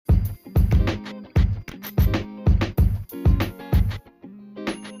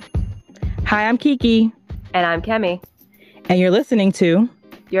Hi, I'm Kiki, And I'm Kemi. and you're listening to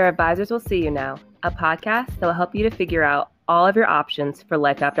Your Advisors Will See You Now, a podcast that will help you to figure out all of your options for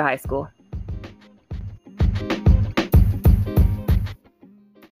life after high school.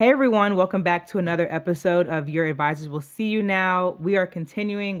 Hey everyone, welcome back to another episode of Your Advisors Will See You Now. We are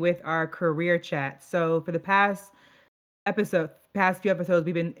continuing with our career chat. So for the past few episodes,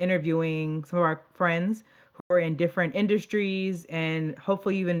 we've been interviewing some of our friends who are in different industries, and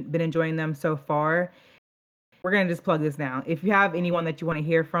hopefully you've been enjoying them so far. We're gonna just plug this now. If you have anyone that you want to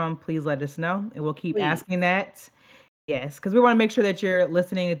hear from, please let us know, and we'll keep asking that. Yes, because we want to make sure that you're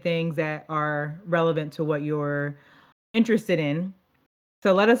listening to things that are relevant to what you're interested in.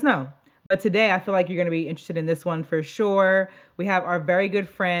 So let us know. But today, I feel like you're going to be interested in this one for sure. We have our very good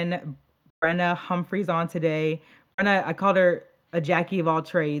friend, Brenna Humphreys, on today. Brenna, I called her a Jackie of all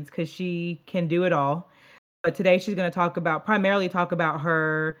trades because she can do it all. But today, she's going to primarily talk about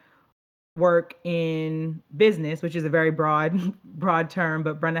her work in business, which is a very broad term.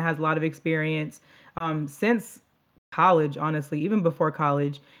 But Brenna has a lot of experience since college, honestly, even before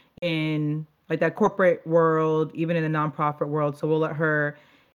college, in like that corporate world, even in the nonprofit world. So we'll let her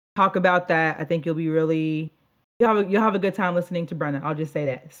talk about that. I think you'll have a good time listening to Brenna. I'll just say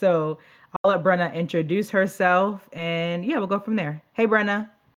that. So I'll let Brenna introduce herself, and yeah, we'll go from there. Hey, Brenna.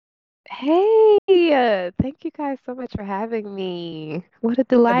 Hey, thank you guys so much for having me. What a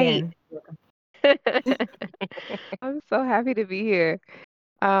delight. Again. I'm so happy to be here.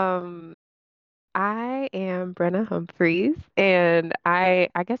 Um, I am Brenna Humphreys, and I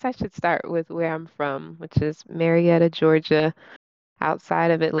guess I should start with where I'm from, which is Marietta, Georgia, outside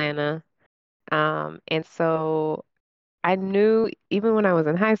of Atlanta. And so I knew even when I was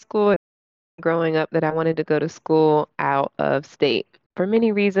in high school and growing up that I wanted to go to school out of state for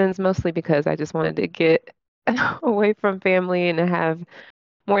many reasons, mostly because I just wanted to get away from family and to have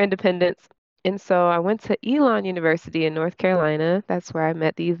more independence. And so I went to Elon University in North Carolina. That's where I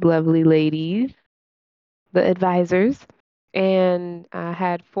met these lovely ladies, the advisors. And I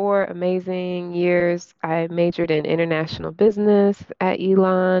had 4 amazing years. I majored in international business at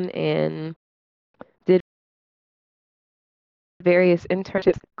Elon and did various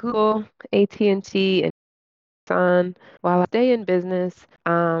internships at Google, AT&T, and on while I stay in business,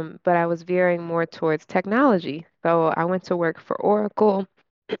 but I was veering more towards technology. So I went to work for Oracle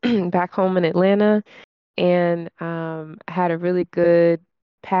back home in Atlanta and had a really good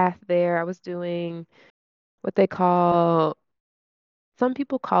path there. I was doing what some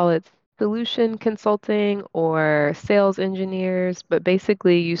people call it solution consulting or sales engineers, but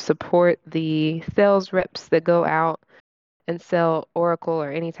basically you support the sales reps that go out and sell Oracle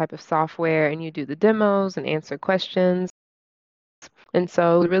or any type of software, and you do the demos and answer questions. And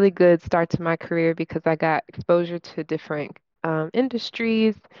so it was a really good start to my career because I got exposure to different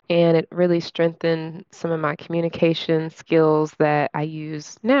industries, and it really strengthened some of my communication skills that I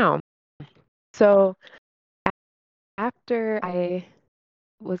use now. So after I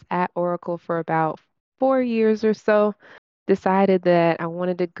was at Oracle for about 4 years or so, decided that I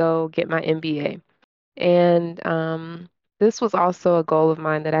wanted to go get my MBA. And this was also a goal of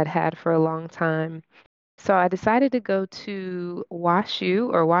mine that I'd had for a long time. So I decided to go to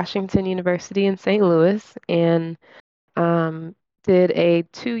WashU or Washington University in St. Louis and did a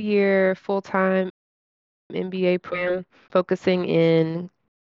 2-year full-time MBA program focusing in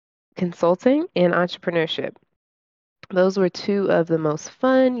consulting and entrepreneurship. Those were 2 of the most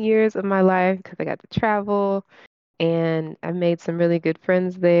fun years of my life because I got to travel and I made some really good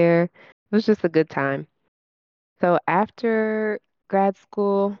friends there. It was just a good time. So after grad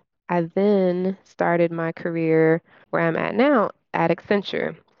school, I then started my career where I'm at now at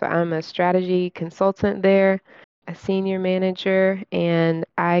Accenture. So I'm a strategy consultant there, a senior manager, and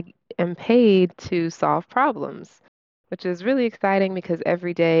I am paid to solve problems, which is really exciting because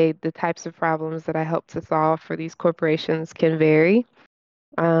every day the types of problems that I help to solve for these corporations can vary.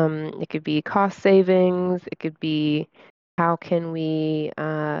 It could be cost savings, it could be how can we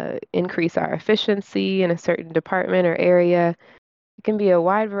increase our efficiency in a certain department or area. It can be a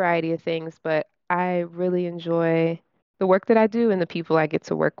wide variety of things, but I really enjoy the work that I do and the people I get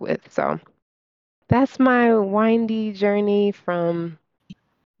to work with. So that's my windy journey from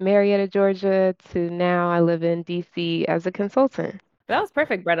Marietta, Georgia to now I live in DC as a consultant. That was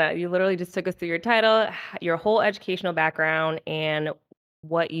perfect, Brenna. You literally just took us through your title, your whole educational background, and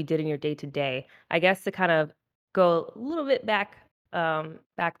what you did in your day to day. I guess to kind of go a little bit back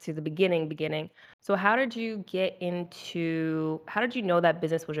to the beginning. So how did you how did you know that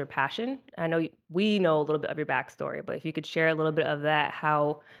business was your passion? I know we know a little bit of your backstory, but if you could share a little bit of that,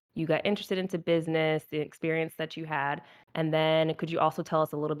 how you got interested into business, the experience that you had, and then could you also tell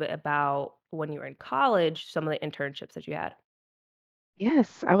us a little bit about when you were in college, some of the internships that you had?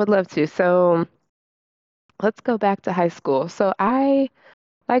 Yes, I would love to. So let's go back to high school. So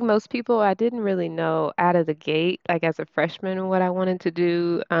like most people, I didn't really know out of the gate, like as a freshman, what I wanted to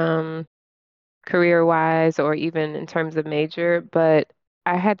do, career-wise or even in terms of major, but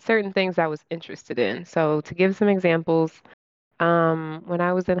I had certain things I was interested in. So to give some examples, when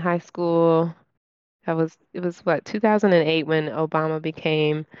I was in high school, it was what, 2008 when Obama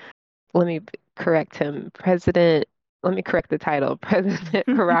became, let me correct him, let me correct the title, President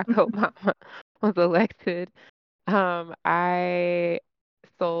Barack Obama was elected. I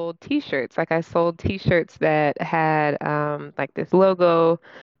sold t-shirts. Like I sold t-shirts that had like this logo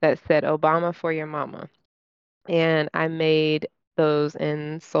that said Obama for your mama. And I made those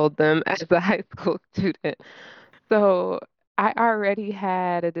and sold them as a high school student. So I already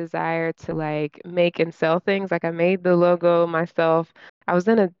had a desire to like make and sell things. Like I made the logo myself. I was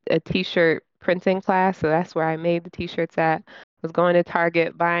in a t-shirt printing class, so that's where I made the t-shirts at. Was going to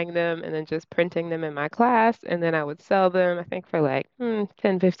Target, buying them, and then just printing them in my class, and then I would sell them, I think for like $10,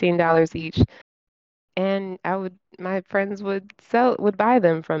 $15 each. And my friends would buy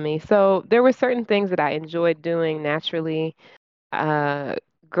them from me. So there were certain things that I enjoyed doing naturally uh,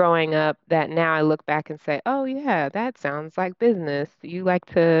 growing up that now I look back and say, oh, yeah, that sounds like business. You like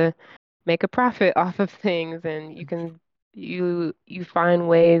to make a profit off of things, and you find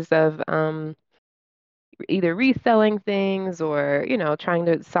ways of either reselling things or, trying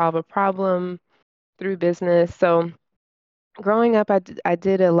to solve a problem through business. So growing up, I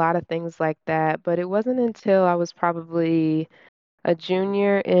did a lot of things like that, but it wasn't until I was probably a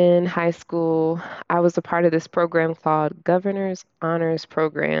junior in high school, I was a part of this program called Governor's Honors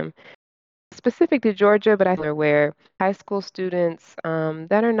Program, specific to Georgia, but I think where high school students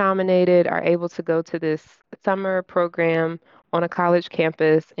that are nominated are able to go to this summer program on a college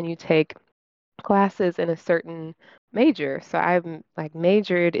campus, and you take classes in a certain major. So I'm like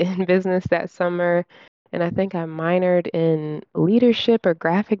majored in business that summer, and I think I minored in leadership or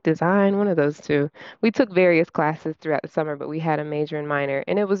graphic design, one of those two. We took various classes throughout the summer, but we had a major and minor,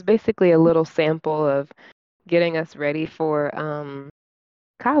 and it was basically a little sample of getting us ready for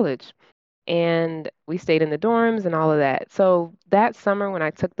college. And we stayed in the dorms and all of that. So that summer, when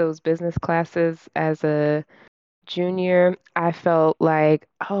I took those business classes as a junior, I felt like,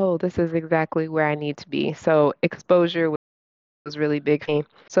 oh, this is exactly where I need to be. So exposure was really big for me.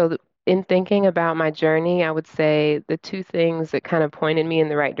 So in thinking about my journey, I would say the two things that kind of pointed me in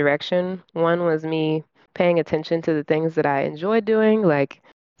the right direction, one was me paying attention to the things that I enjoyed doing, like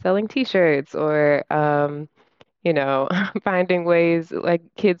selling t-shirts or finding ways like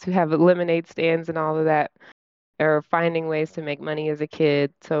kids who have lemonade stands and all of that or finding ways to make money as a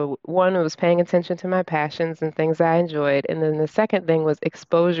kid. So one was paying attention to my passions and things I enjoyed. And then the second thing was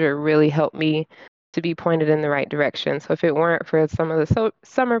exposure really helped me to be pointed in the right direction. So if it weren't for some of the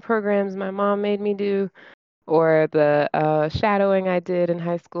summer programs my mom made me do or the shadowing I did in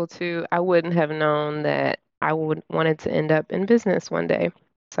high school too, I wouldn't have known that I would wanted to end up in business one day.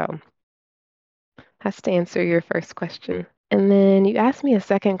 So that's to answer your first question. And then you asked me a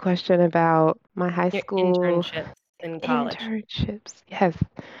second question about my high Your school internships in college. internships. Yes,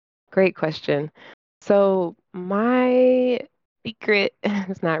 great question. So my secret,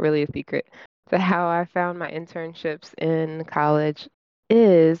 it's not really a secret, to how I found my internships in college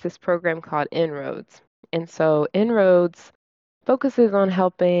is this program called Inroads. And so Inroads focuses on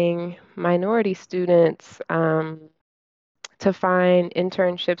helping minority students to find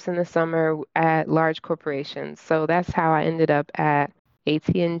internships in the summer at large corporations. So that's how I ended up at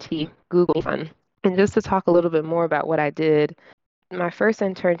AT&T Google Fund. And just to talk a little bit more about what I did, my first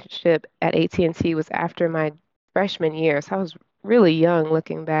internship at AT&T was after my freshman year. So I was really young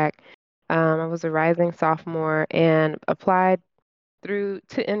looking back. I was a rising sophomore and applied through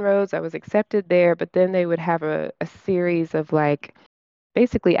to Inroads. I was accepted there, but then they would have a series of like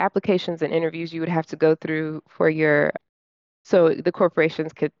basically applications and interviews you would have to go through for your so the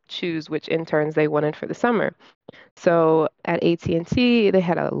corporations could choose which interns they wanted for the summer. So at AT&T, they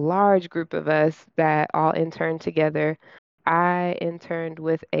had a large group of us that all interned together. I interned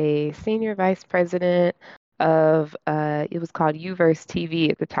with a senior vice president of it was called Uverse TV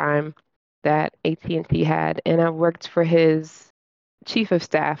at the time that AT&T had, and I worked for his chief of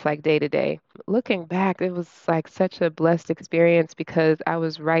staff like day to day. Looking back, it was like such a blessed experience because I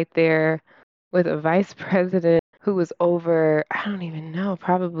was right there with a vice president who was over, I don't even know,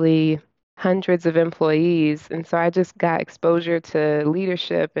 probably hundreds of employees. And so I just got exposure to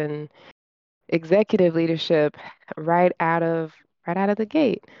leadership and executive leadership right out of right out of the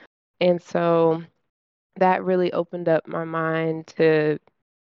gate. And so that really opened up my mind to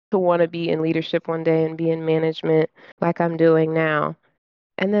want to be in leadership one day and be in management like I'm doing now.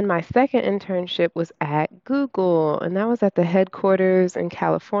 And then my second internship was at Google, and that was at the headquarters in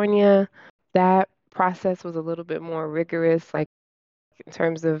California. That process was a little bit more rigorous, like in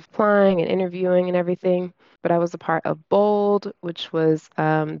terms of applying and interviewing and everything. But I was a part of Bold, which was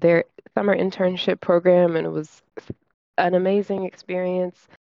their summer internship program, and it was an amazing experience.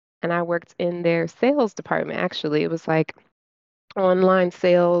 And I worked in their sales department, actually. It was like online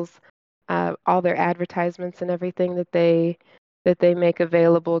sales, all their advertisements and everything that they make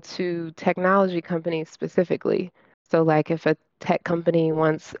available to technology companies specifically. So like if a tech company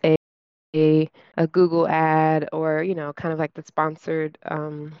wants a Google ad or, kind of like the sponsored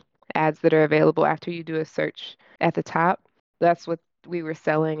ads that are available after you do a search at the top, that's what we were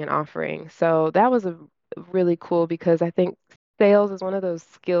selling and offering. So that was a really cool because I think sales is one of those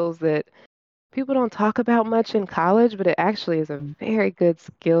skills that people don't talk about much in college, but it actually is a very good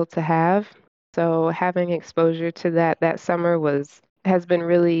skill to have. So having exposure to that summer has been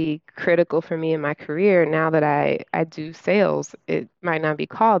really critical for me in my career. Now that I do sales, it might not be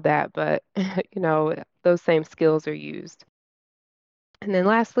called that, but those same skills are used. And then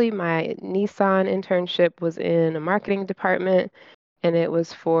lastly, my Nissan internship was in a marketing department, and it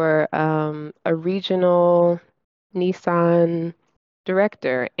was for a regional Nissan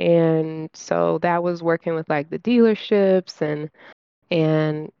director. And so that was working with like the dealerships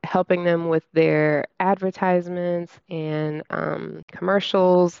and helping them with their advertisements and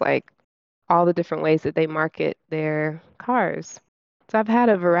commercials, like all the different ways that they market their cars. So I've had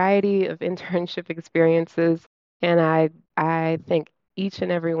a variety of internship experiences, and I think each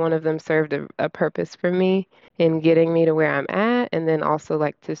and every one of them served a purpose for me in getting me to where I'm at, and then also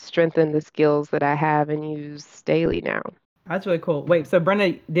like to strengthen the skills that I have and use daily now. That's really cool. Wait, so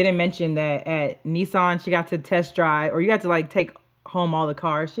Brenda didn't mention that at Nissan she got to test drive, or you got to like take home all the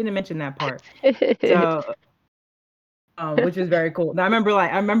cars. She didn't mention that part. So, which is very cool. Now,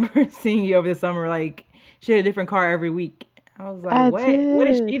 I remember seeing you over the summer. Like she had a different car every week. I was like, I what? What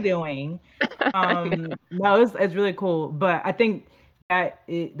is did. she doing? I know. No, it's really cool. But I think that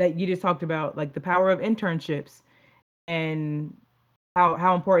you just talked about like the power of internships and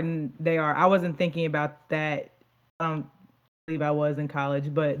how important they are. I wasn't thinking about that. I believe I was in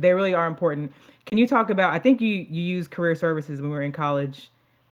college, but they really are important. Can you talk about? I think you used career services when we were in college,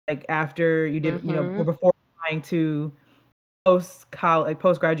 like after you did, or Mm-hmm. before applying to post college, like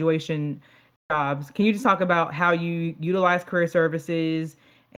post graduation jobs. Can you just talk about how you utilize career services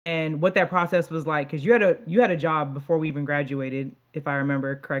and what that process was like? Because you had a job before we even graduated, if I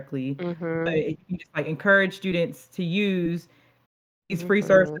remember correctly. But Mm-hmm. you just like encourage students to use these free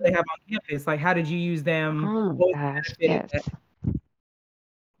services Mm-hmm. they have on campus. Like, how did you use them? Oh my What was gosh, the benefit yes. of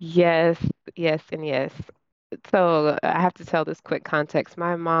Yes, yes, and yes. So I have to tell this quick context.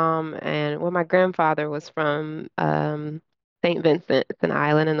 My mom and well, my grandfather was from St. Vincent. It's an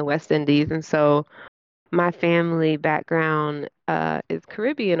island in the West Indies, and so my family background is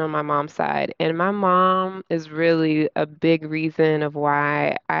Caribbean on my mom's side, and my mom is really a big reason of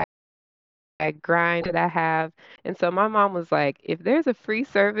why I grind that I have. And so my mom was like, if there's a free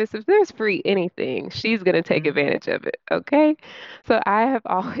service, if there's free anything, she's going to take that? advantage of it. Okay. So I have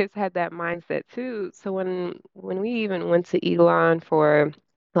always had that mindset too. So when we even went to Elon for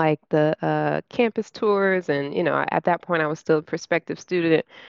like the campus tours, and at that point I was still a prospective student,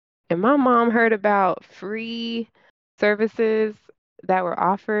 and my mom heard about free services that were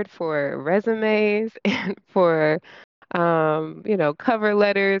offered for resumes and for cover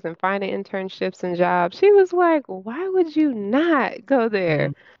letters and finding internships and jobs. She was like, why would you not go there?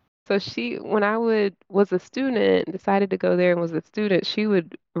 Mhm. So when I was a student, decided to go there and was a student, she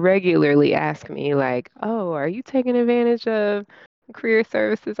would regularly ask me like, "Oh, are you taking advantage of career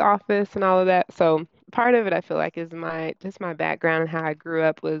services office and all of that?" So part of it I feel like is my background and how I grew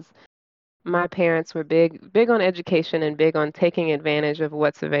up was my parents were big on education and big on taking advantage of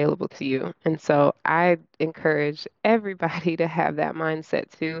what's available to you. And so I encourage everybody to have that mindset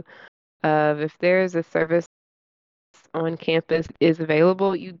too of if there's a service on campus is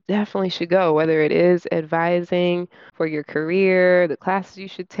available, you definitely should go, whether it is advising for your career, the classes you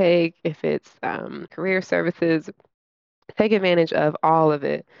should take, if it's career services, take advantage of all of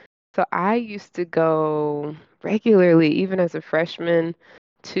it. So I used to go regularly, even as a freshman,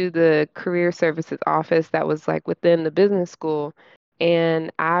 to the career services office that was like within the business school.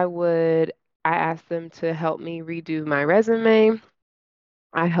 And I asked them to help me redo my resume.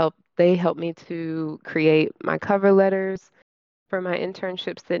 They helped me to create my cover letters for my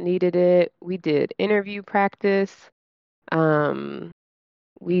internships that needed it. We did interview practice. Um,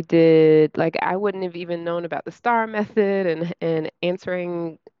 we did like I wouldn't have even known about the STAR method and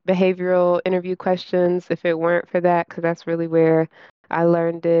answering behavioral interview questions if it weren't for that, because that's really where I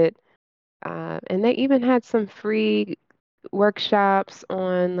learned it. And they even had some free workshops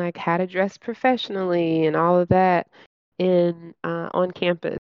on like how to dress professionally and all of that in on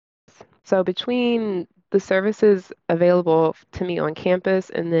campus. So between the services available to me on campus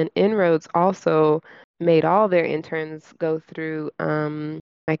and then Inroads also made all their interns go through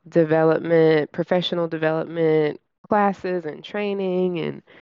like development, professional development classes and training, and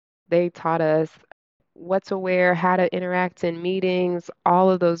they taught us what to wear, how to interact in meetings. All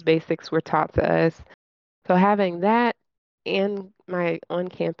of those basics were taught to us. So having that and my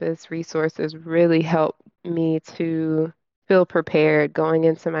on-campus resources really helped me to feel prepared going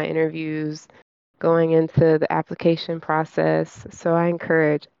into my interviews, going into the application process. So I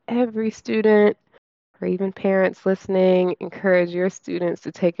encourage every student or even parents listening, encourage your students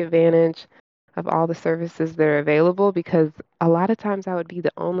to take advantage of all the services that are available, because a lot of times I would be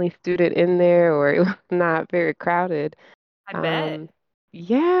the only student in there or it was not very crowded. I bet. Um,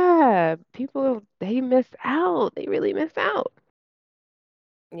 yeah, people, they miss out. They really miss out.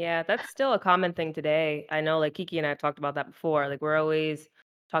 Yeah, that's still a common thing today. I know like Kiki and I have talked about that before. Like we're always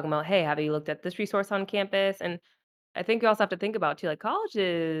talking about, hey, have you looked at this resource on campus? And I think you also have to think about too, like college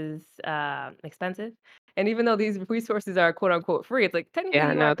is expensive. And even though these resources are quote unquote free, it's like technically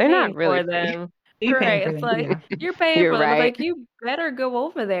Yeah, you are no, they're not paying really for free. them. You paying Right. for It's them? like Yeah. you're paying You're for them. It's right. like you better go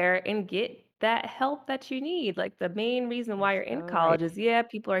over there and get that help that you need. Like the main reason You're why you're in so right. college is yeah,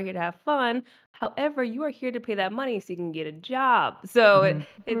 people are here to have fun. However, you are here to pay that money so you can get a job. So Hmm.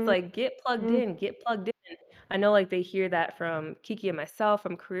 it's like get plugged Mhm. in, get plugged in. I know like they hear that from Kiki and myself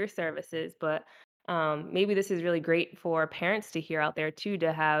from career services, but maybe this is really great for parents to hear out there too,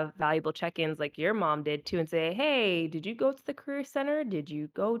 to have valuable check-ins like your mom did too, and say, "Hey, did you go to the career center? Did you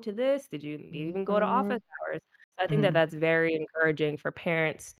go to this? Did you maybe even go to Mhm. office hours?" So I think that Hmm. that's very encouraging for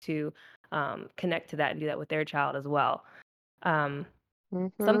parents to connect to that and do that with their child as well. Um,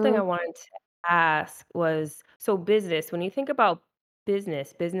 Something I Mhm. wanted to ask was, so business, when you think about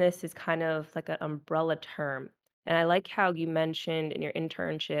business, business is kind of like an umbrella term. And I like how you mentioned in your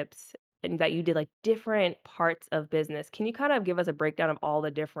internships and that you did like different parts of business. Can you kind of give us a breakdown of all the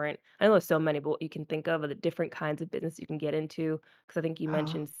different, I know there's so many, but what you can think of the different kinds of business you can get into? Because I think you Oh,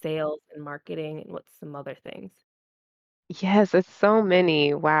 mentioned sales and marketing and what's some other things. yes, it's so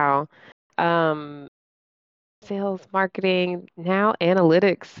many. Wow. Um, Sales, marketing, now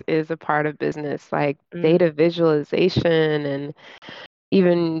analytics is a part of business, like Mm, data visualization and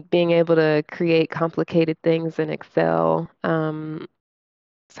even being able to create complicated things in Excel. So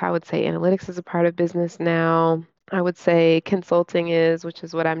I would say analytics is a part of business now. I would say consulting is, which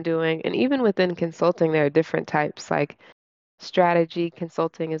is what I'm doing. And even within consulting, there are different types. Like strategy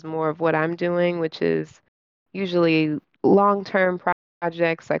consulting is more of what I'm doing, which is usually long-term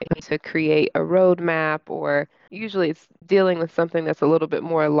projects like to create a roadmap, or usually it's dealing with something that's a little bit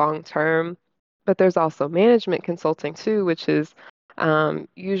more long-term. But there's also management consulting too, which is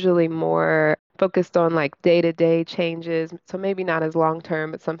usually more focused on like day-to-day changes. So maybe not as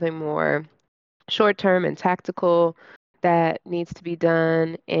long-term, but something more short-term and tactical that needs to be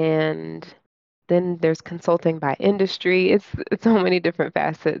done. And then there's consulting by industry. It's so many different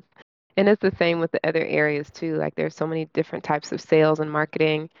facets. And it's the same with the other areas too. Like there's so many different types of sales and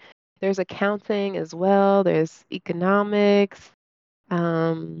marketing. There's accounting as well. There's economics.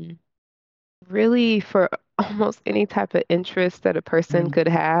 Um, Really for almost any type of interest that a person Hmm. could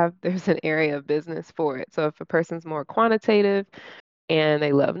have, there's an area of business for it. So if a person's more quantitative and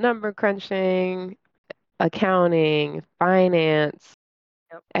they love number crunching, accounting, finance,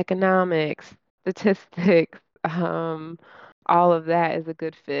 yep. economics, statistics, all of that is a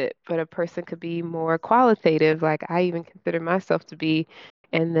good fit. But a person could be more qualitative, like I even consider myself to be.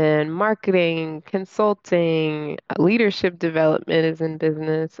 And then marketing, consulting, leadership development is in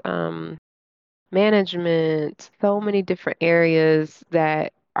business, management, so many different areas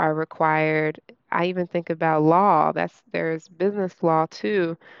that are required. I even think about law. There's business law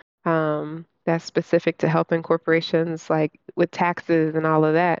too, that's specific to helping corporations like with taxes and all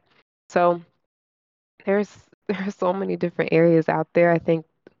of that. So there's there's so many different areas out there. I think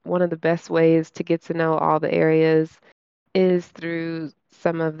one of the best ways to get to know all the areas is through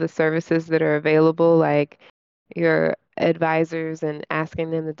some of the services that are available, like your advisors and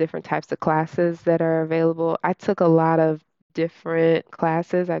asking them the different types of classes that are available. I took a lot of different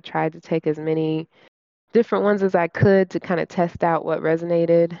classes. I tried to take as many different ones as I could to kind of test out what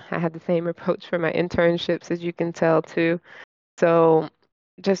resonated. I had the same approach for my internships, as you can tell too. So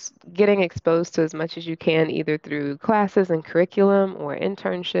just getting exposed to as much as you can, either through classes and curriculum or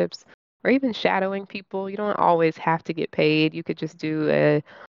internships, or even shadowing people. You don't always have to get paid. You could just do a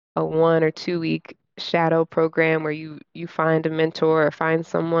 1 or 2 week shadow program where you find a mentor or find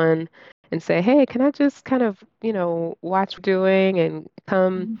someone and say, hey, can I just kind of, watch what you're doing and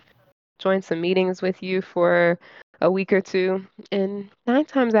come Mhm. join some meetings with you for a week or two. And 9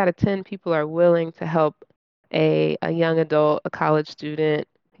 times out of 10, people are willing to help a young adult, a college student,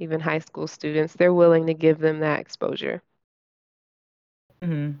 even high school students. They're willing to give them that exposure.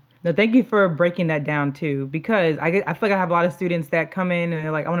 Mhm. No, thank you for breaking that down too, because I feel like I have a lot of students that come in and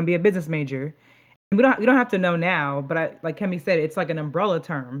they're like, I want to be a business major. And we don't have to know now, but like Kemi said, it's like an umbrella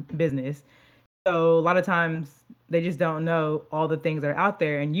term, business. So a lot of times they just don't know all the things that are out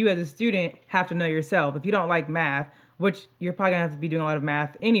there. And you as a student have to know yourself. If you don't like math, which you're probably gonna have to be doing a lot of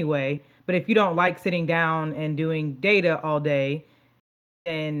math anyway, but if you don't like sitting down and doing data all day,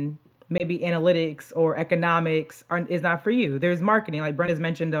 then maybe analytics or economics is not for you. There's marketing, like Brenda's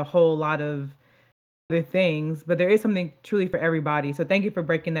mentioned a whole lot of other things, but there is something truly for everybody. So thank you for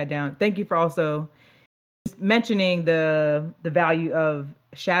breaking that down. Thank you for also mentioning the value of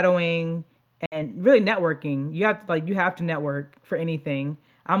shadowing and really networking. You have to network for anything.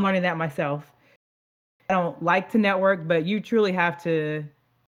 I'm learning that myself. I don't like to network, but you truly have to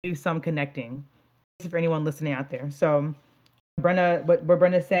do some connecting. This is for anyone listening out there. So what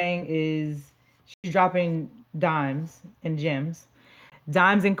Brenda's saying is she's dropping dimes and gems,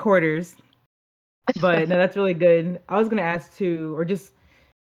 dimes and quarters. But no, that's really good. I was gonna ask too, or just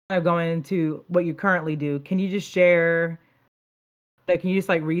kind of going into what you currently do. Can you just share? Like, can you just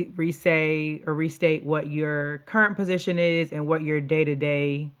like re-say or restate what your current position is and what your day to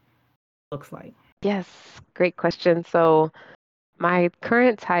day looks like? Yes, great question. So, my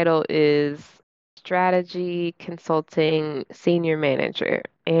current title is Strategy Consulting Senior Manager,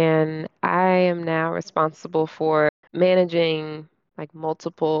 and I am now responsible for managing like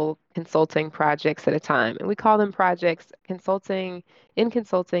multiple consulting projects at a time. And we call them projects. In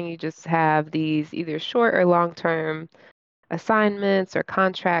consulting, you just have these either short or long-term assignments or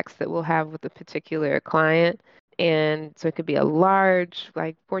contracts that we'll have with a particular client. And so it could be a large,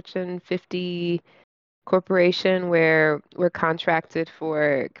 like Fortune 50 corporation where we're contracted for,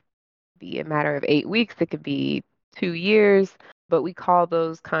 it could be a matter of 8 weeks, it could be 2 years, but we call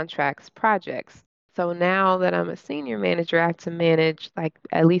those contracts projects. So now that I'm a senior manager, I have to manage like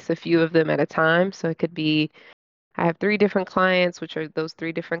at least a few of them at a time. So it could be, I have 3 different clients, which are those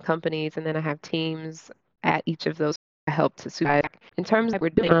 3 different companies, and then I have teams at each of those I help to supervise. In terms of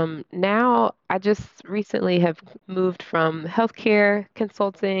what we're doing, now I just recently have moved from healthcare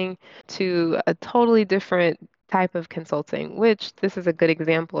consulting to a totally different type of consulting, which this is a good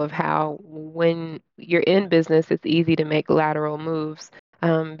example of how when you're in business, it's easy to make lateral moves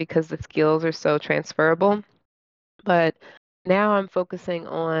because the skills are so transferable. But now I'm focusing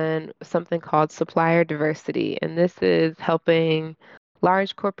on something called supplier diversity, and this is helping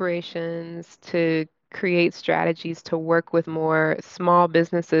large corporations to create strategies to work with more small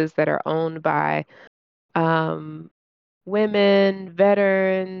businesses that are owned by um, women,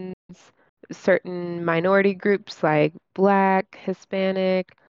 veterans, certain minority groups like Black,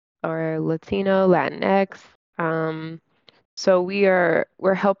 Hispanic, or Latino, Latinx. Um, so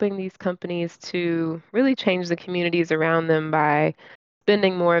we're helping these companies to really change the communities around them by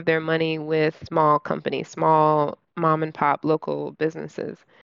spending more of their money with small companies, small mom and pop local businesses.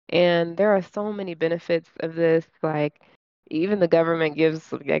 And there are so many benefits of this, like even the government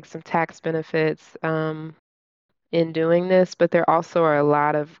gives like some tax benefits in doing this, but there also are a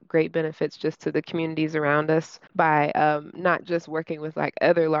lot of great benefits just to the communities around us by not just working with like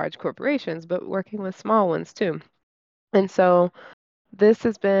other large corporations, but working with small ones too. And so this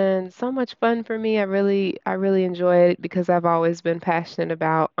has been so much fun for me. I really enjoy it because I've always been passionate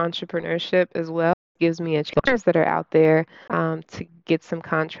about entrepreneurship as well. It gives me a chance that are out there to get some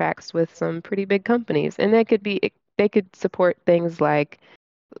contracts with some pretty big companies, and they could support things like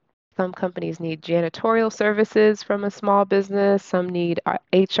some companies need janitorial services from a small business. Some need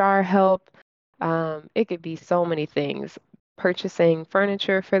HR help. It could be so many things. Purchasing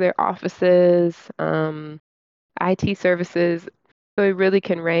furniture for their offices. IT services. So it really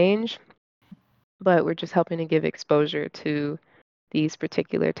can range, but we're just helping to give exposure to these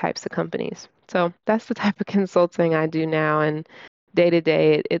particular types of companies. So that's the type of consulting I do now. And day to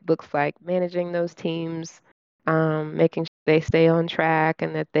day, it looks like managing those teams, making sure they stay on track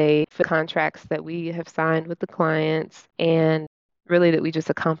and that they fit contracts that we have signed with the clients, and really that we just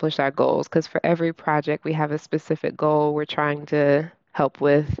accomplish our goals. Because for every project, we have a specific goal we're trying to help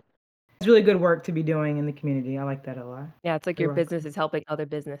with. It's really good work to be doing in the community. I like that a lot. Yeah, it's like You're your business welcome. is helping other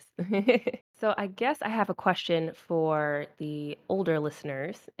business. So I guess I have a question for the older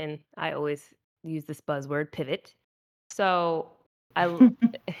listeners, and I always use this buzzword, pivot. So I l-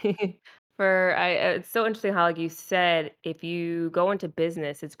 it's so interesting how like you said if you go into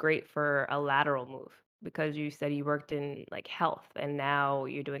business, it's great for a lateral move because you said you worked in like health and now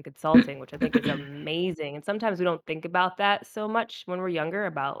you're doing consulting, which I think is amazing. And sometimes we don't think about that so much when we're younger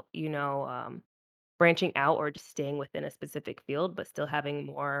about, branching out or just staying within a specific field, but still having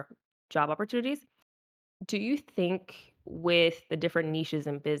more job opportunities. Do you think with the different niches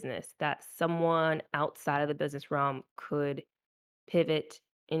in business that someone outside of the business realm could pivot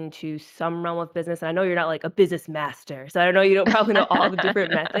into some realm of business? And I know you're not like a business master, so I know you don't probably know all the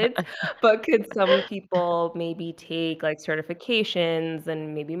different methods, but could some people maybe take like certifications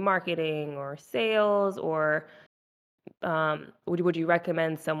and maybe marketing or sales or would you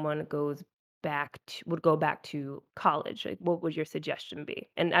recommend someone would go back to college? Like, what would your suggestion be?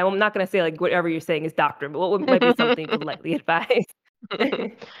 And I'm not gonna say, like, whatever you're saying is doctrine, but might be something you could lightly advise?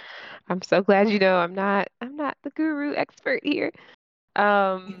 I'm so glad you know I'm not the guru expert here.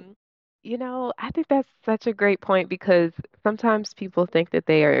 Um, I think that's such a great point because sometimes people think that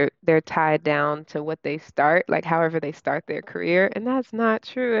they're tied down to what they start, like however they start their career, and that's not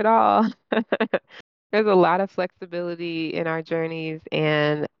true at all. There's a lot of flexibility in our journeys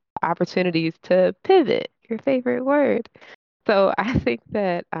and opportunities to pivot, your favorite word. So I think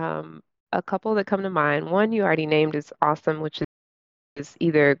that a couple that come to mind, one you already named is awesome, which is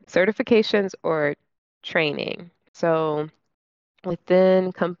either certifications or training. So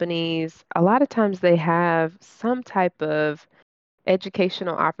within companies, a lot of times they have some type of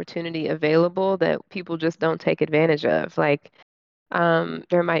educational opportunity available that people just don't take advantage of. Like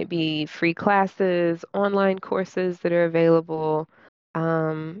there might be free classes, online courses that are available.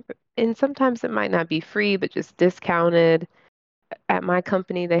 Um, and sometimes it might not be free, but just discounted. At my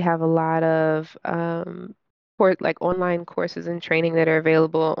company, they have a lot of like online courses and training that are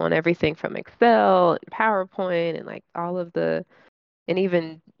available on everything from Excel and PowerPoint and like all of and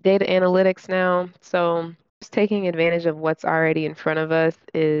even data analytics now. So just taking advantage of what's already in front of us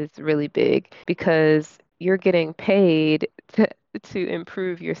is really big because you're getting paid to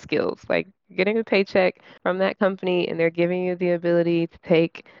improve your skills. Like you're getting a paycheck from that company and they're giving you the ability to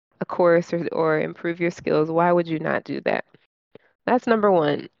take a course or improve your skills. Why would you not do that? That's number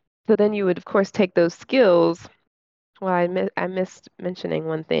one. So then you would, of course, take those skills. Well, I missed mentioning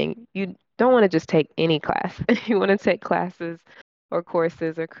one thing. You don't want to just take any class. You want to take classes or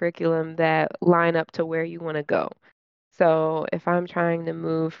courses or curriculum that line up to where you want to go. So if I'm trying to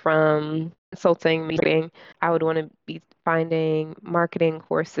move from consulting marketing, I would want to be finding marketing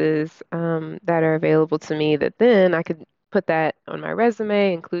courses that are available to me that then I could put that on my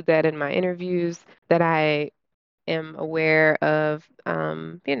resume, include that in my interviews, that I am aware of,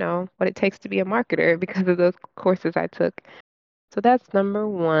 what it takes to be a marketer because of those courses I took. So that's number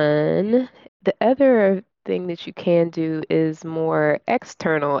one. The other thing that you can do is more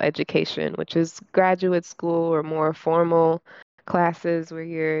external education, which is graduate school or more formal classes where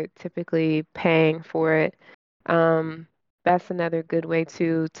you're typically paying for it. Um, that's another good way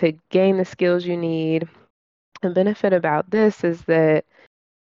to gain the skills you need. The benefit about this is that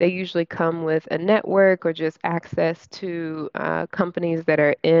they usually come with a network or just access to companies that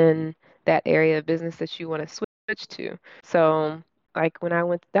are in that area of business that you want to switch to. So, like when I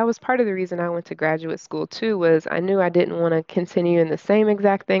went, that was part of the reason I went to graduate school too, was I knew I didn't want to continue in the same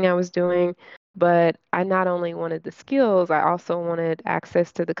exact thing I was doing, but I not only wanted the skills, I also wanted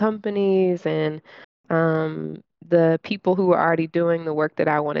access to the companies and the people who were already doing the work that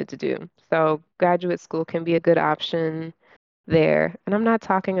I wanted to do. So, graduate school can be a good option there. And I'm not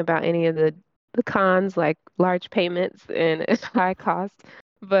talking about any of the cons like large payments and high cost,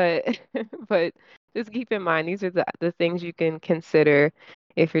 but but just keep in mind these are the things you can consider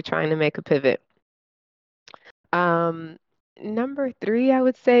if you're trying to make a pivot. Um, Number three, I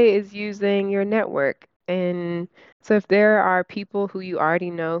would say, is using your network. And so if there are people who you already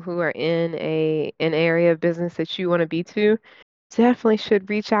know who are in an area of business that you want to be to, definitely should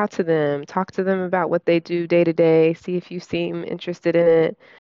reach out to them, talk to them about what they do day to day, see if you seem interested in it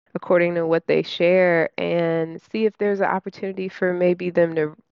according to what they share, and see if there's an opportunity for maybe them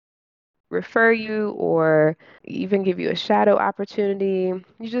to refer you or even give you a shadow opportunity.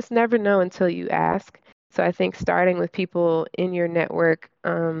 You just never know until you ask. So I think starting with people in your network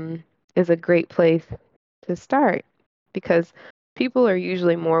is a great place to start because people are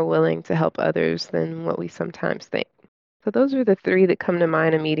usually more willing to help others than what we sometimes think. So those are the three that come to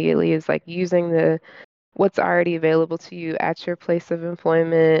mind immediately is like using the what's already available to you at your place of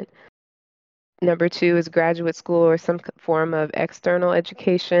employment, Number two is graduate school or some form of external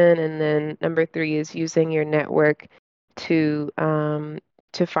education. And then number three is using your network to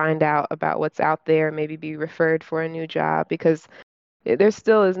find out about what's out there, maybe be referred for a new job, because there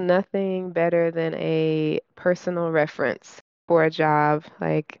still is nothing better than a personal reference for a job.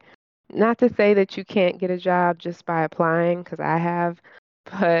 Like, not to say that you can't get a job just by applying, because I have,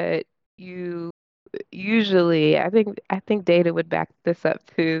 but you usually, I think data would back this up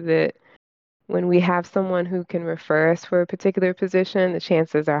too, that when we have someone who can refer us for a particular position, the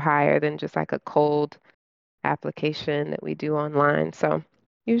chances are higher than just like a cold application that we do online. So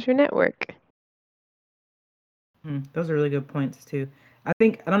use your network. Those are really good points too. I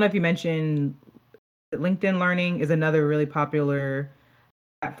don't know if you mentioned LinkedIn Learning is another really popular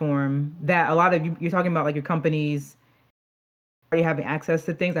platform that a lot of you're talking about like your companies already having access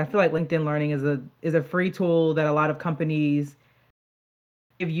to things. I feel like LinkedIn Learning is a free tool that a lot of companies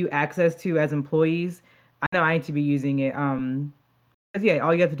give you access to as employees. I know I need to be using it. 'Cause yeah,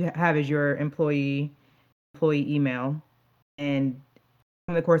 all you have to have is your employee email, and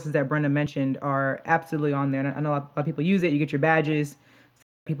some of the courses that Brenda mentioned are absolutely on there. And I know a lot of people use it. You get your badges, so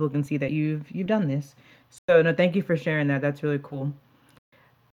people can see that you've done this. So no, thank you for sharing that. That's really cool.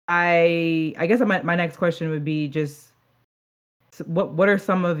 I guess my next question would be just what are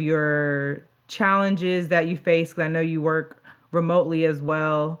some of your challenges that you face? 'Cause I know you work remotely as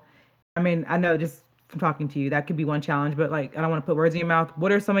well. I mean, I know just from talking to you, that could be one challenge, but like, I don't want to put words in your mouth.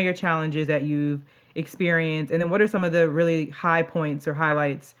 What are some of your challenges that you've experienced? And then what are some of the really high points or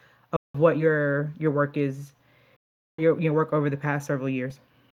highlights of what your work is, your work over the past several years?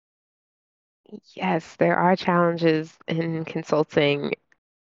 Yes, there are challenges in consulting.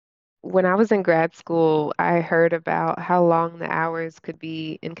 When I was in grad school, I heard about how long the hours could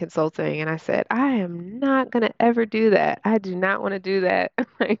be in consulting, and I said, I am not going to ever do that. I do not want to do that.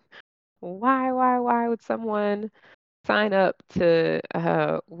 Like, why would someone sign up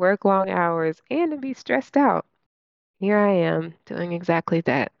to work long hours and to be stressed out? Here I am doing exactly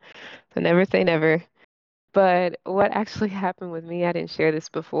that. So never say never. But what actually happened with me, I didn't share this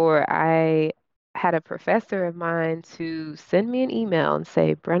before. I had a professor of mine to send me an email and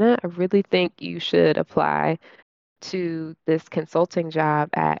say, Brenna, I really think you should apply to this consulting job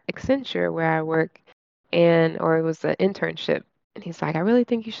at Accenture where I work, or it was an internship. And he's like, I really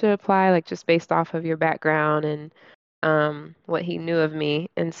think you should apply, like just based off of your background and what he knew of me.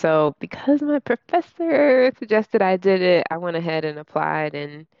 And so because my professor suggested I did it, I went ahead and applied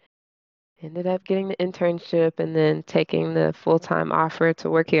and ended up getting the internship and then taking the full-time offer to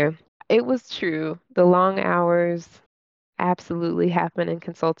work here. It was true. The long hours absolutely happen in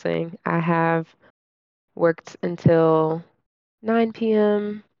consulting. I have worked until 9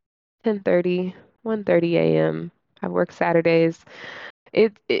 p.m., 10:30, 1:30 a.m. I've worked Saturdays.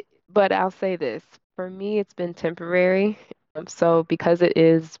 But I'll say this, for me, it's been temporary. So because it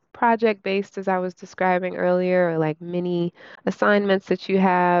is project based, as I was describing earlier, or like mini assignments that you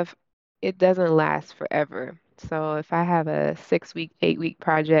have, it doesn't last forever. So if I have a 6 week, 8 week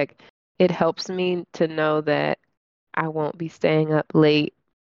project, it helps me to know that I won't be staying up late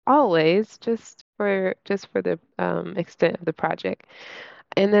always, just for the extent of the project.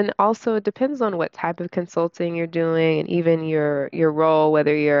 And then also it depends on what type of consulting you're doing and even your role,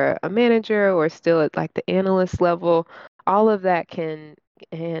 whether you're a manager or still at like the analyst level, all of that can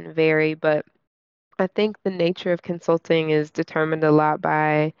vary. But I think the nature of consulting is determined a lot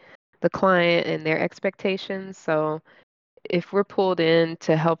by the client and their expectations. So if we're pulled in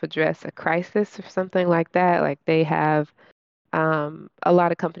to help address a crisis or something like that, like they have a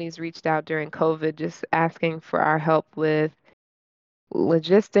lot of companies reached out during COVID just asking for our help with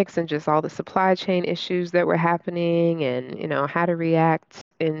logistics and just all the supply chain issues that were happening and how to react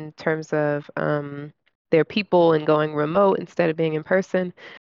in terms of their people and going remote instead of being in person.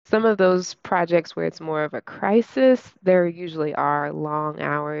 Some of those projects where it's more of a crisis, there usually are long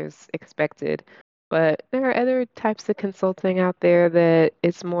hours expected. But there are other types of consulting out there that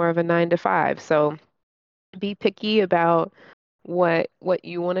it's more of a 9 to 5. So be picky about what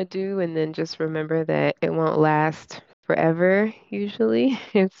you want to do, and then just remember that it won't last forever usually.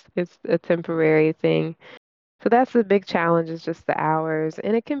 It's a temporary thing. So that's the big challenge, is just the hours,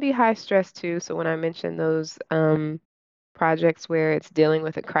 and it can be high stress too. So when I mention those projects where it's dealing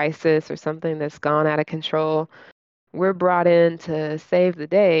with a crisis or something that's gone out of control, we're brought in to save the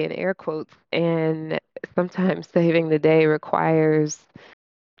day in air quotes, and sometimes saving the day requires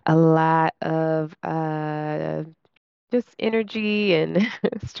a lot of just energy and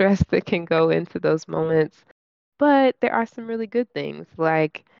stress that can go into those moments. But there are some really good things.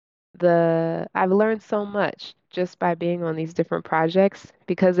 Like I've learned so much just by being on these different projects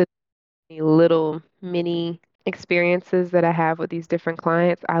because little mini experiences that I have with these different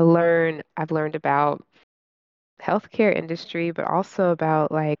clients, I've learned about healthcare industry, but also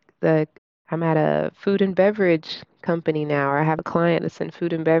about like I'm at a food and beverage company now, or I have a client that's in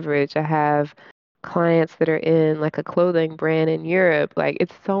food and beverage. I have clients that are in like a clothing brand in Europe. Like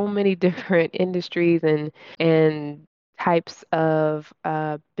it's so many different industries and types of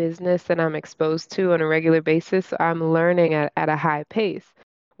business that I'm exposed to on a regular basis. So I'm learning at a high pace.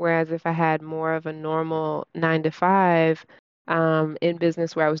 Whereas if I had more of a normal 9 to 5 in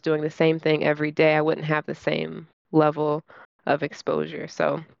business where I was doing the same thing every day, I wouldn't have the same level of exposure.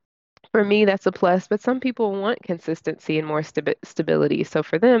 So for me, that's a plus, but some people want consistency and more stability. So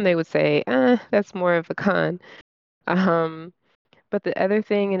for them, they would say, that's more of a con. Um, but the other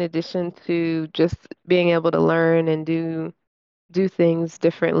thing, in addition to just being able to learn and do things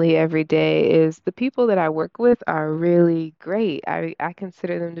differently every day, is the people that I work with are really great. I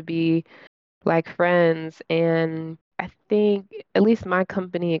consider them to be like friends. And I think at least my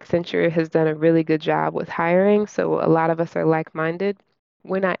company, Accenture, has done a really good job with hiring. So a lot of us are like-minded.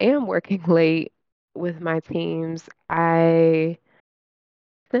 When I am working late with my teams, I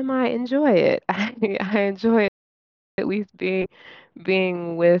semi enjoy it. I enjoy at least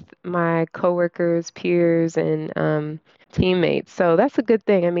being with my coworkers, peers, and teammates. So that's a good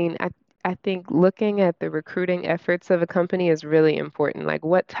thing. I mean, I think looking at the recruiting efforts of a company is really important. Like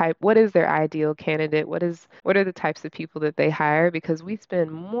what is their ideal candidate? What are the types of people that they hire? Because we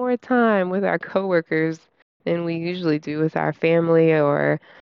spend more time with our coworkers than we usually do with our family or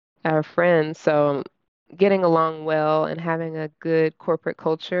our friends. So getting along well and having a good corporate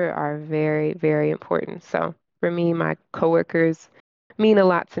culture are very, very important. So for me, my coworkers mean a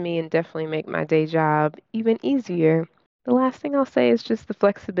lot to me and definitely make my day job even easier. The last thing I'll say is just the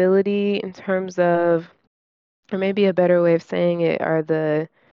flexibility in terms of, or maybe a better way of saying it, are the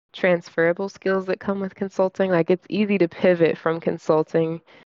transferable skills that come with consulting. Like it's easy to pivot from consulting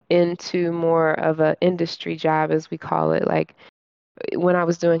into more of a industry job, as we call it. Like when I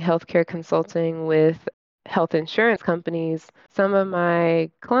was doing healthcare consulting with health insurance companies, some of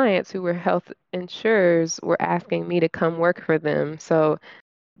my clients who were health insurers were asking me to come work for them. So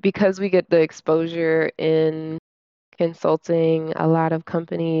because we get the exposure in consulting, a lot of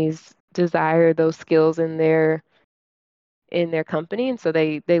companies desire those skills in their company, and so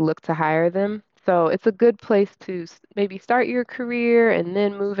they look to hire them. So it's a good place to maybe start your career and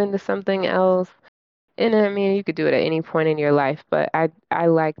then move into something else. And I mean, you could do it at any point in your life, but I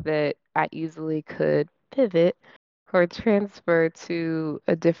like that I easily could pivot or transfer to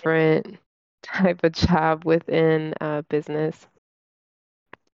a different type of job within business.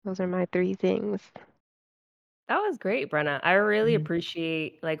 Those are my 3 things. That was great, Brenna. I really Mhm.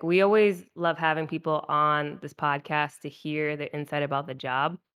 appreciate like we always love having people on this podcast to hear the insight about the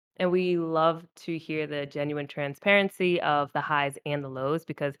job. And we love to hear the genuine transparency of the highs and the lows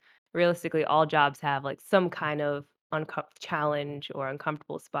because realistically all jobs have like some kind of challenge or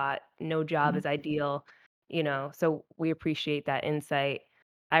uncomfortable spot. No job Mhm. is ideal, So we appreciate that insight.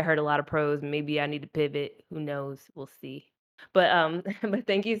 I heard a lot of pros, maybe I need to pivot, who knows, we'll see. But but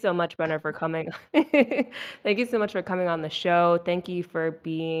thank you so much, Brenner, for coming. Thank you so much for coming on the show. Thank you for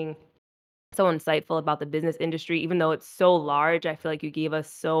being so insightful about the business industry. Even though it's so large, I feel like you gave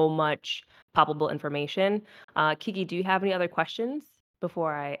us so much palpable information. Kiki, do you have any other questions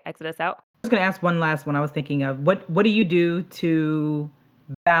before I exit us out? I was gonna ask one last one I was thinking of. What do you do to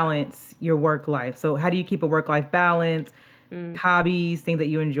balance your work life? So how do you keep a work life balance, Mm, hobbies, things that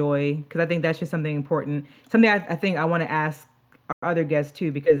you enjoy? Because I think that's just something important. Something I think I want to ask our other guests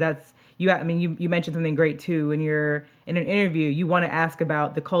too, because that's you. I mean, you mentioned something great too when you're in an interview. You want to ask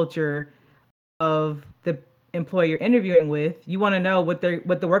about the culture of the employer you're interviewing with. You want to know what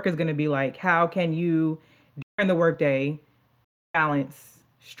the work is going to be like. How can you during the workday balance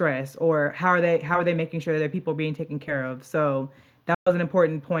stress, or how are they making sure that people are being taken care of? So that was an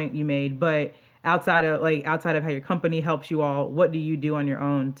important point you made. But outside of how your company helps you all, what do you do on your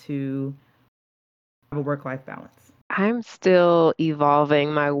own to have a work-life balance? I'm still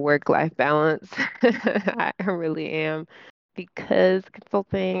evolving my work-life balance. I really am. Because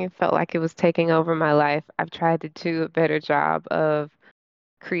consulting felt like it was taking over my life, I've tried to do a better job of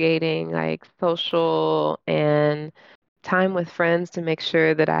creating like social and time with friends to make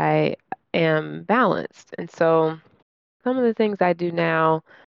sure that I am balanced. And so some of the things I do now,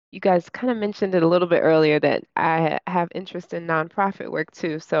 you guys kind of mentioned it a little bit earlier that I have interest in nonprofit work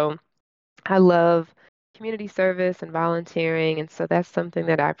too. So I love community service and volunteering. And so that's something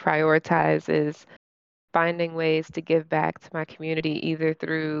that I prioritize is finding ways to give back to my community either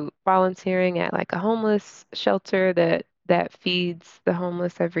through volunteering at like a homeless shelter that feeds the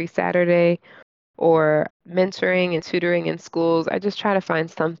homeless every Saturday, or mentoring and tutoring in schools. I just try to find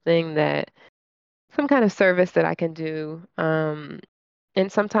something some kind of service that I can do. And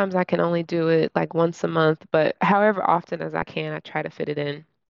sometimes I can only do it like once a month, but however often as I can, I try to fit it in.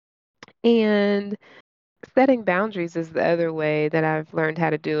 And setting boundaries is the other way that I've learned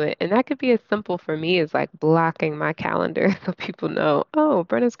how to do it. And that could be as simple for me as like blocking my calendar so people know, oh,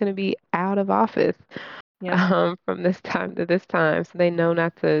 Brenna's going to be out of office Yep. from this time to this time. So they know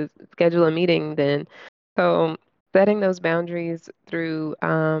not to schedule a meeting then. So setting those boundaries through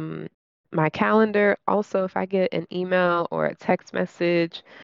my calendar. Also, if I get an email or a text message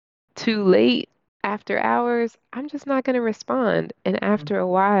too late after hours, I'm just not going to respond. And after a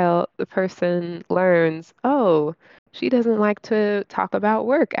while, the person learns, oh, she doesn't like to talk about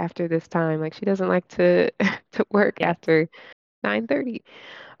work after this time. Like she doesn't like to to work Yes. after 9:30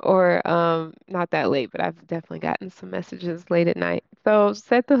 or not that late, but I've definitely gotten some messages late at night. So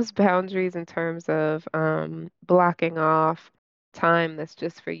set those boundaries in terms of blocking off time that's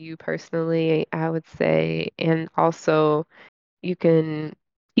just for you personally, I would say, and also you can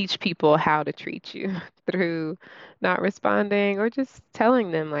teach people how to treat you through not responding or just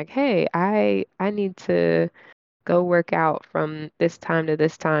telling them like, hey, I need to go work out from this time to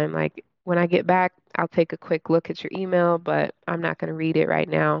this time. Like when I get back, I'll take a quick look at your email, but I'm not going to read it right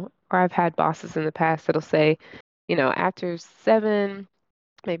now. Or I've had bosses in the past that'll say, after 7,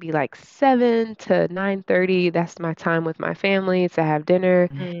 maybe like 7 to 9:30, that's my time with my family to have dinner,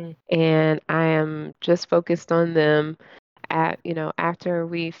 Mm. and I am just focused on them. After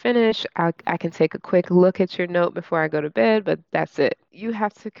we finish, I can take a quick look at your note before I go to bed, but that's it. You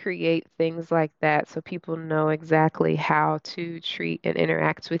have to create things like that so people know exactly how to treat and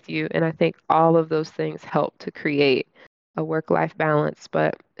interact with you. And I think all of those things help to create a work-life balance.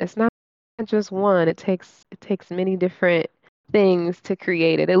 But it's not just one. It takes many different things to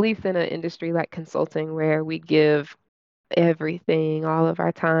create it, at least in an industry like consulting where we give everything, all of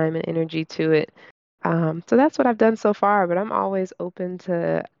our time and energy to it. So that's what I've done so far, but I'm always open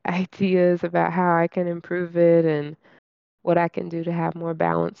to ideas about how I can improve it and what I can do to have more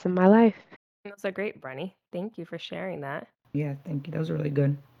balance in my life. Those are great, Brenny. Thank you for sharing that. Yeah, thank you. Those are really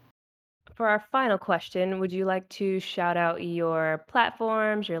good. For our final question, would you like to shout out your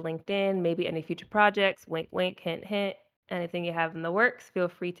platforms, your LinkedIn, maybe any future projects? Wink, wink, hint, hint. Anything you have in the works, feel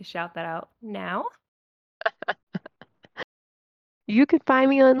free to shout that out now. You can find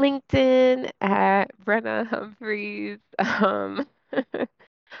me on LinkedIn at Brenna Humphreys. My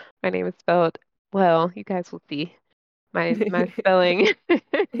name is spelled, well, you guys will see my spelling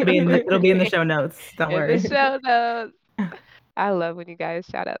It'll be in the show notes. Don't in the worry. show notes. I love when you guys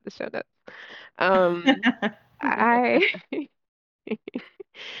shout out the show notes. I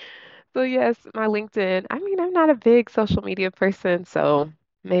So yes, my LinkedIn. I mean, I'm not a big social media person, so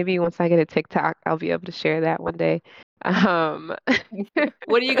maybe once I get a TikTok, I'll be able to share that one day. Um,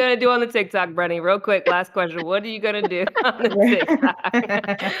 What are you gonna do on the TikTok, Brenny? Real quick, last question. What are you gonna do on the TikTok?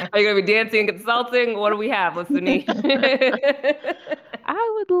 Are you gonna be dancing, consulting? What do we have? What's the niche?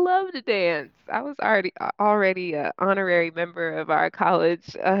 I would love to dance. I was already an honorary member of our college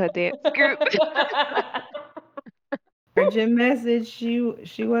dance group. Urgent message.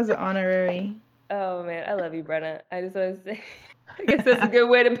 She was an honorary. Oh man, I love you, Brenna. I just want to say, I guess that's a good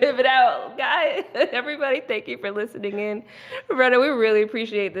way to pivot out, guys. Everybody, thank you for listening in. Brenna, we really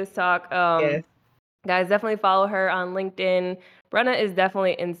appreciate this talk. Yes. Guys, definitely follow her on LinkedIn. Brenna is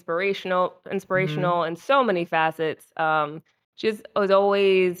definitely inspirational in so many facets. She's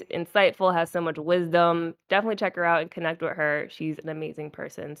always insightful, has so much wisdom. Definitely check her out and connect with her. She's an amazing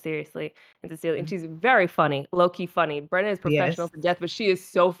person, seriously. And Cecilia, and she's very funny, low-key funny. Brenna is professional Yes. to death, but she is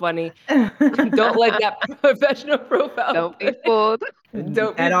so funny. Don't let that professional profile Don't be fooled.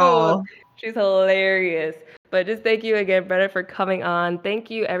 Don't be At fooled. all. She's hilarious. But just thank you again, Brenna, for coming on.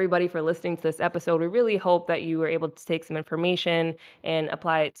 Thank you, everybody, for listening to this episode. We really hope that you were able to take some information and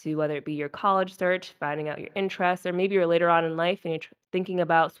apply it to whether it be your college search, finding out your interests, or maybe you're later on in life and you're thinking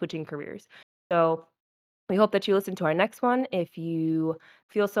about switching careers. So we hope that you listen to our next one. If you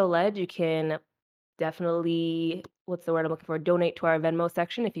feel so led, you can definitely, what's the word I'm looking for? Donate to our Venmo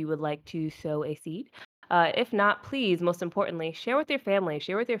section if you would like to sow a seed. If not, please, most importantly, share with your family,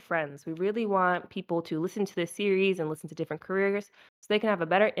 share with your friends. We really want people to listen to this series and listen to different careers so they can have a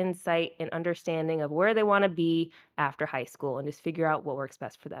better insight and understanding of where they want to be after high school and just figure out what works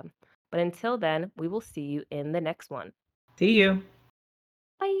best for them. But until then, we will see you in the next one. See you.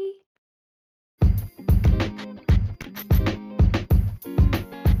 Bye.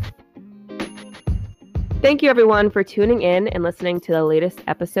 Thank you, everyone, for tuning in and listening to the latest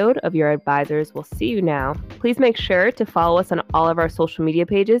episode of Your Advisors Will See You Now. Please make sure to follow us on all of our social media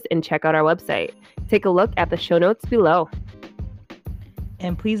pages and check out our website. Take a look at the show notes below.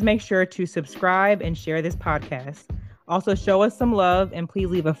 And please make sure to subscribe and share this podcast. Also, show us some love and please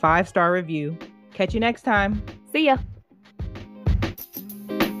leave a 5-star review. Catch you next time. See ya.